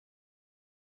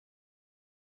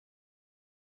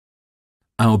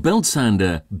Our belt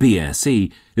sander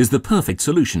BSE is the perfect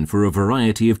solution for a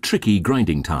variety of tricky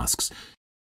grinding tasks.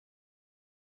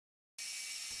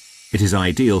 It is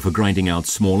ideal for grinding out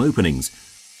small openings,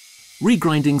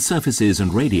 regrinding surfaces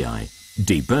and radii,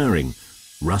 de-burring,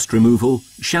 rust removal,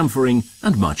 chamfering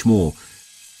and much more,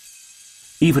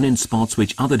 even in spots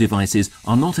which other devices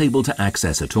are not able to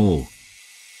access at all.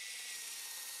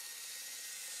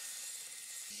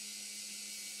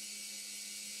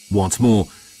 What's more,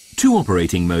 2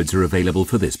 operating modes are available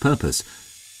for this purpose.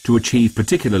 To achieve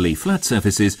particularly flat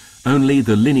surfaces, only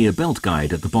the linear belt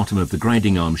guide at the bottom of the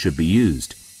grinding arm should be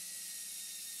used.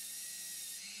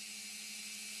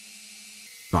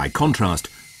 By contrast,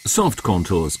 soft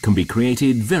contours can be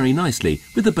created very nicely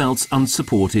with the belt's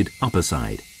unsupported upper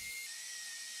side.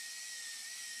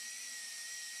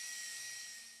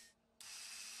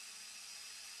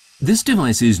 This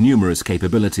device's numerous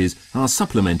capabilities are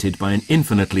supplemented by an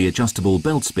infinitely adjustable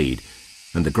belt speed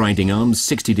and the grinding arm's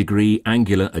 60-degree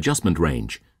angular adjustment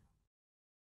range.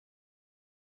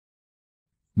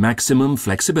 Maximum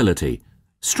flexibility,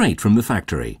 straight from the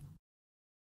factory.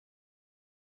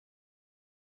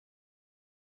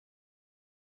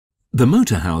 The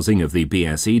motor housing of the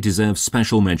BSE deserves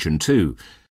special mention too.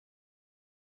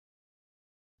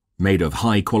 Made of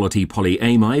high-quality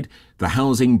polyamide, the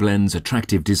housing blends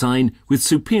attractive design with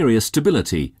superior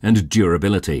stability and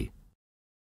durability.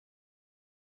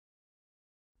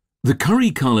 The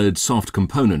curry-coloured soft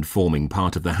component forming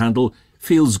part of the handle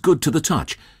feels good to the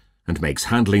touch and makes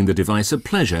handling the device a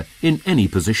pleasure in any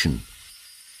position.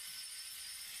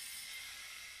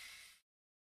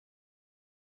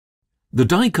 The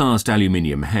die-cast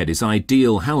aluminium head is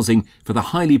ideal housing for the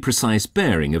highly precise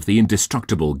bearing of the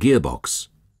indestructible gearbox.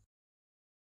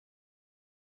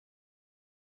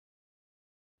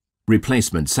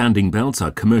 Replacement sanding belts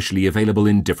are commercially available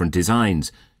in different designs.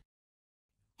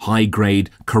 High-grade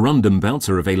corundum belts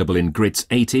are available in grits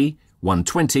 80,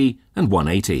 120 and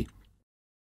 180.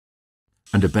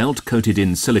 And a belt coated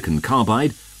in silicon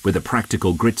carbide with a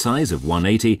practical grit size of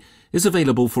 180 is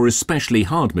available for especially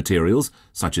hard materials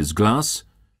such as glass,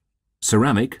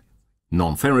 ceramic,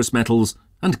 non-ferrous metals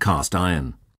and cast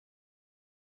iron.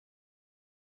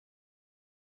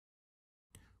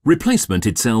 Replacement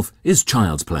itself is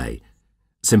child's play.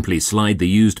 Simply slide the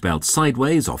used belt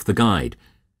sideways off the guide.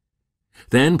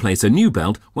 Then place a new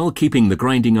belt while keeping the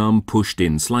grinding arm pushed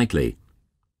in slightly.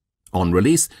 On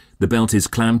release, the belt is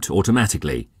clamped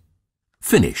automatically.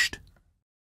 Finished.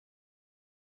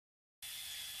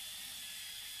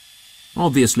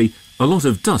 Obviously, a lot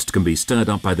of dust can be stirred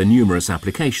up by the numerous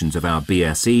applications of our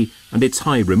BSE and its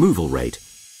high removal rate.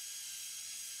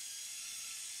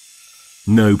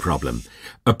 No problem.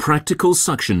 A practical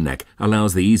suction neck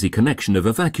allows the easy connection of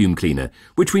a vacuum cleaner,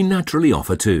 which we naturally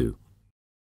offer too.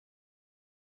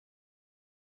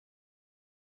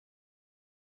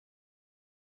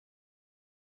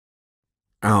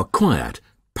 Our quiet,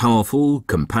 powerful,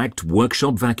 compact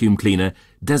workshop vacuum cleaner,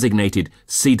 designated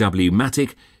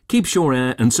CW-matic, keeps your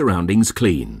air and surroundings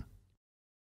clean.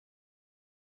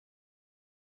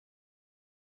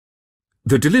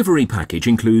 The delivery package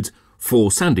includes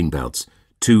 4 sanding belts,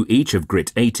 2 each of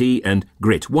grit 80 and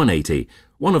grit 180,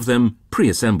 one of them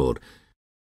pre-assembled.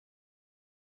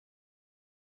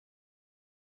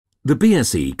 The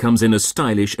BSE comes in a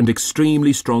stylish and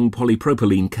extremely strong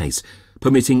polypropylene case,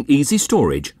 permitting easy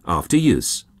storage after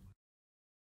use.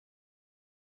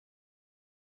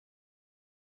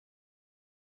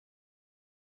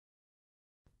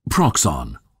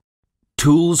 Proxon.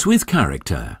 Tools with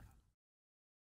character.